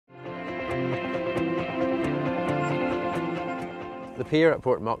The pier at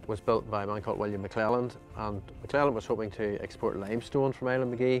Portmuck was built by a man called William McClelland, and McClelland was hoping to export limestone from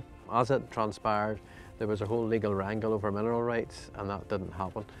Islandmagee. As it transpired, there was a whole legal wrangle over mineral rights, and that didn't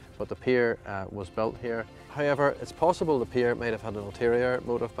happen. But the pier was built here. However, it's possible the pier might have had an ulterior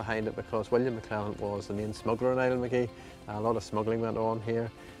motive behind it, because William McClelland was the main smuggler in Islandmagee. A lot of smuggling went on here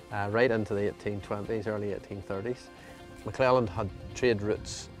right into the 1820s, early 1830s. McClelland had trade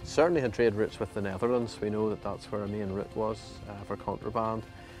routes, certainly had trade routes with the Netherlands. We know that that's where a main route was for contraband.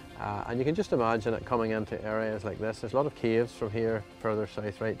 And you can just imagine it coming into areas like this. There's a lot of caves from here further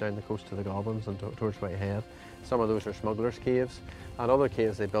south, right down the coast to the Goblins and towards Whitehead. Some of those are smugglers' caves, and other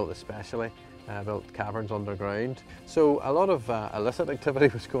caves they built especially, built caverns underground. So a lot of illicit activity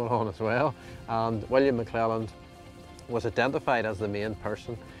was going on as well, and William McClelland was identified as the main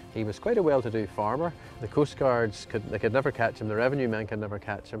person. He was quite a well-to-do farmer. The Coast Guards could never catch him, the revenue men could never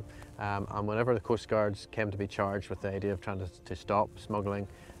catch him, and whenever the Coast Guards came to be charged with the idea of trying to stop smuggling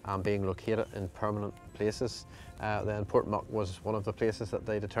and being located in permanent places, then Portmuck was one of the places that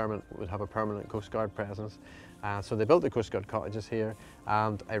they determined would have a permanent Coast Guard presence. So they built the Coast Guard cottages here,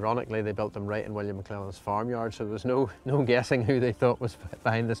 and ironically they built them right in William McClelland's farmyard, so there was no guessing who they thought was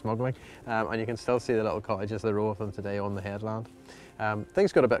behind the smuggling. And you can still see the little cottages, the row of them today on the headland.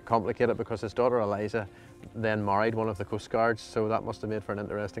 Things got a bit complicated because his daughter Eliza then married one of the Coast Guards, so that must have made for an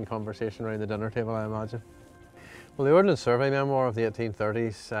interesting conversation around the dinner table, I imagine. Well, the Ordnance Survey memoir of the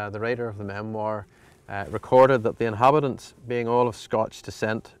 1830s, the writer of the memoir recorded that the inhabitants, being all of Scotch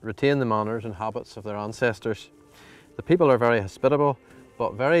descent, retain the manners and habits of their ancestors. The people are very hospitable,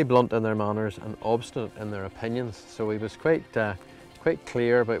 but very blunt in their manners and obstinate in their opinions. So he was quite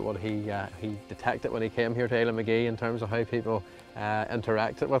clear about what he detected when he came here to Islandmagee in terms of how people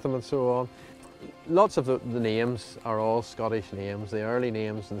interacted with him and so on. Lots of the names are all Scottish names. The early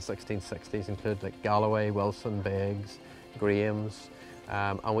names in the 1660s include like Galloway, Wilson, Beggs, Graham's,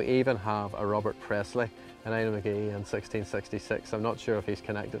 and we even have a Robert Presley in Islandmagee in 1666. I'm not sure if he's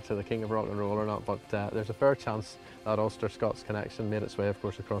connected to the King of Rock and Roll or not, but there's a fair chance that Ulster-Scots connection made its way, of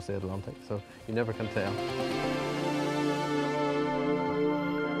course, across the Atlantic, so you never can tell.